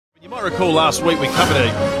might recall last week we covered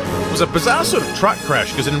it was a bizarre sort of truck crash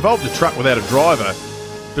because it involved a truck without a driver,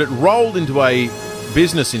 but it rolled into a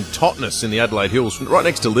business in Totnes in the Adelaide Hills, right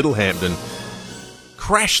next to Littlehampton,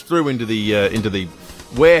 crashed through into the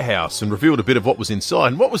warehouse and revealed a bit of what was inside.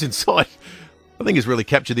 And what was inside, I think, has really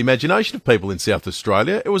captured the imagination of people in South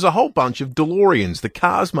Australia. It was a whole bunch of DeLoreans, the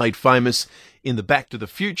cars made famous in the Back to the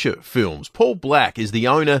Future films. Paul Black is the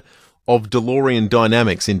owner of DeLorean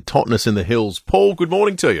Dynamics in Totnes in the Hills. Paul, good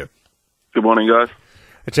morning to you. Good morning, guys.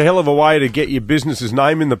 It's a hell of a way to get your business's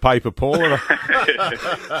name in the paper, Paul. And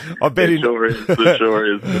I bet it sure is. It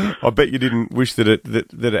sure is. I bet you didn't wish that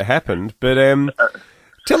it happened. But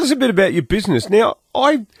tell us a bit about your business. Now,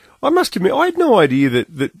 I must admit, I had no idea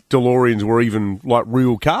that DeLoreans were even like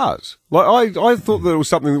real cars. Like I thought that it was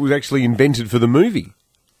something that was actually invented for the movie.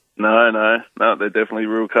 No, they're definitely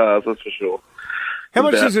real cars. That's for sure. How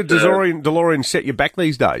much does a DeLorean set you back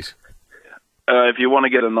these days? If you want to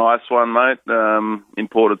get a nice one, mate,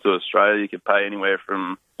 imported to Australia, you could pay anywhere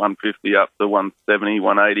from $150 up to $170,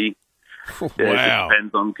 $180. Wow. It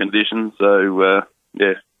depends on conditions. So,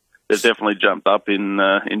 they've definitely jumped up in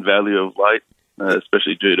value of late,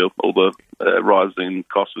 especially due to all the rising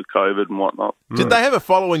costs of COVID and whatnot. Did they have a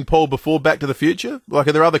following, Paul, before Back to the Future? Like,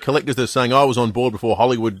 are there other collectors that are saying, I was on board before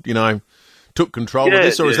Hollywood, took control of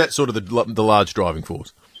this, or is that sort of the large driving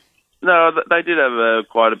force? No, they did have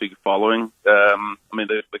quite a big following.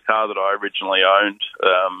 The car that I originally owned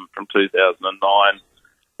from 2009,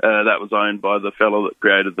 that was owned by the fellow that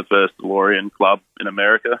created the first DeLorean club in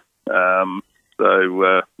America. That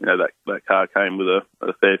car came with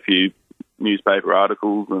a fair few newspaper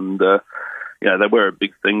articles, and they were a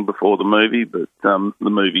big thing before the movie. But the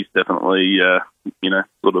movie's definitely,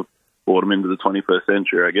 sort of brought them into the 21st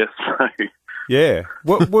century, I guess. Yeah.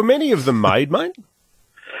 Were many of them made, mate?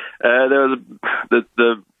 There was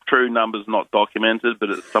the true number's not documented,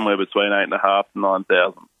 but it's somewhere between 8,500 and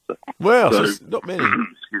 9,000. Wow, so not many.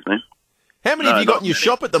 Excuse me. How many have you got in your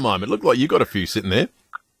shop at the moment? Look like you've got a few sitting there.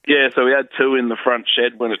 Yeah, so we had two in the front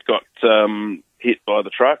shed when it got hit by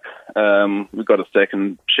the truck. We've got a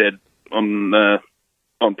second shed on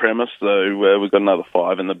premise, so we've got another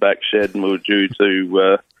 5 in the back shed, and we were due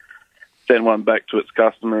to send one back to its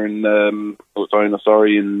customer in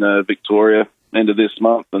Victoria end of this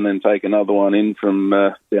month, and then take another one in from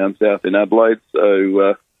down south in Adelaide.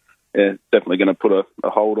 So, definitely going to put a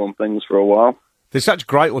hold on things for a while. They're such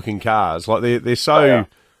great-looking cars. Like they're so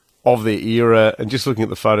of their era. And just looking at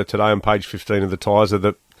the photo today on page 15 of the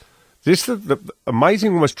Tizer, the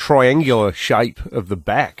amazing, almost triangular shape of the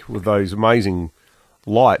back with those amazing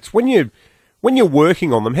lights. When you're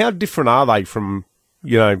working on them, how different are they from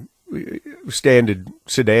standard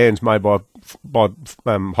sedans made by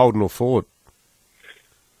Holden or Ford?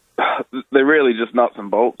 They're really just nuts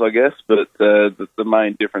and bolts, I guess, but the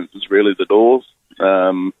main difference is really the doors.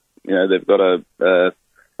 They've got a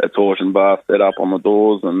torsion bar set up on the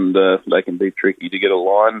doors, and they can be tricky to get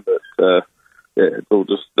aligned, but it's all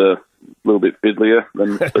just a little bit fiddlier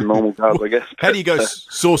than normal cars, I guess. How do you go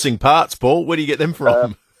sourcing parts, Paul? Where do you get them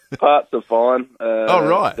from? Parts are fine. Oh,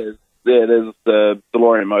 right. There's the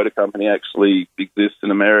DeLorean Motor Company actually exists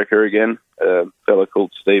in America again. A fellow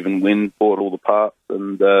called Stephen Wynn bought all the parts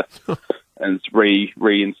and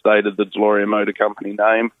reinstated the DeLorean Motor Company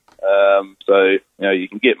name. So you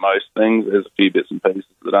can get most things. There's a few bits and pieces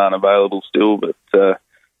that aren't available still, but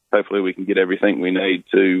hopefully we can get everything we need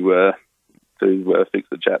to fix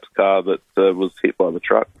the chap's car that was hit by the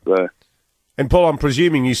truck. So. And Paul, I'm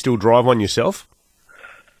presuming you still drive one yourself?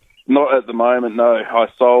 Not at the moment, no. I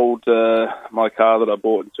sold my car that I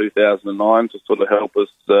bought in 2009 to sort of help us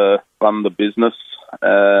fund the business.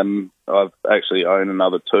 I've actually own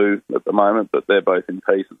another 2 at the moment, but they're both in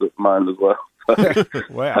pieces at the moment as well. So,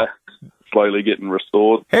 wow. Slowly getting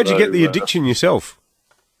restored. How'd you get the addiction yourself?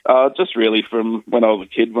 Just really from when I was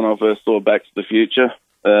a kid, when I first saw Back to the Future.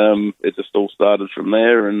 It just all started from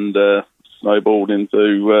there and snowballed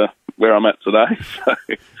into where I'm at today. So.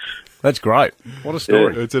 That's great. What a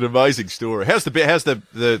story. Yeah, it's an amazing story. How's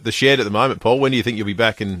the shed at the moment, Paul? When do you think you'll be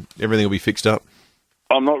back and everything will be fixed up?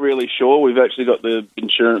 I'm not really sure. We've actually got the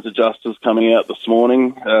insurance adjusters coming out this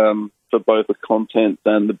morning for both the contents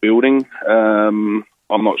and the building. I'm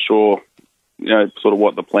not sure, sort of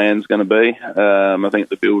what the plan's going to be. I think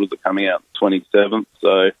the builders are coming out the 27th.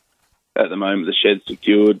 So at the moment, the shed's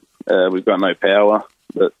secured. We've got no power,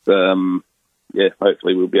 but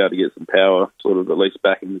hopefully we'll be able to get some power sort of at least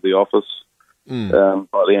back into the office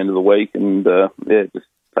by the end of the week, and just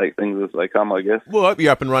take things as they come, I guess. Well, I hope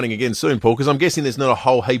you're up and running again soon, Paul, because I'm guessing there's not a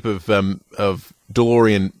whole heap of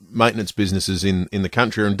DeLorean maintenance businesses in the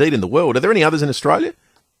country or indeed in the world. Are there any others in Australia?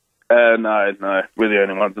 No. We're the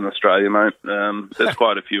only ones in Australia, mate. There's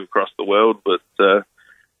quite a few across the world, but a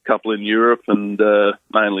couple in Europe and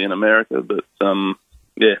mainly in America. But, no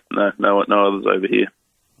others over here.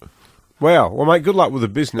 Wow. Well, mate, good luck with the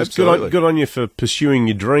business. Good on you for pursuing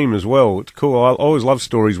your dream as well. It's cool. I always love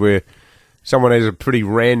stories where someone has a pretty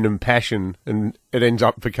random passion and it ends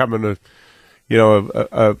up becoming a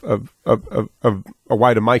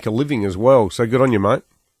way to make a living as well. So good on you, mate.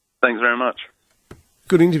 Thanks very much.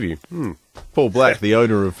 Good interview. Paul Black, the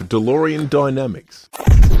owner of DeLorean Dynamics.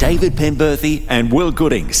 David Penberthy and Will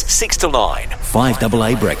Goodings, 6 to 9,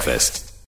 5AA Breakfast.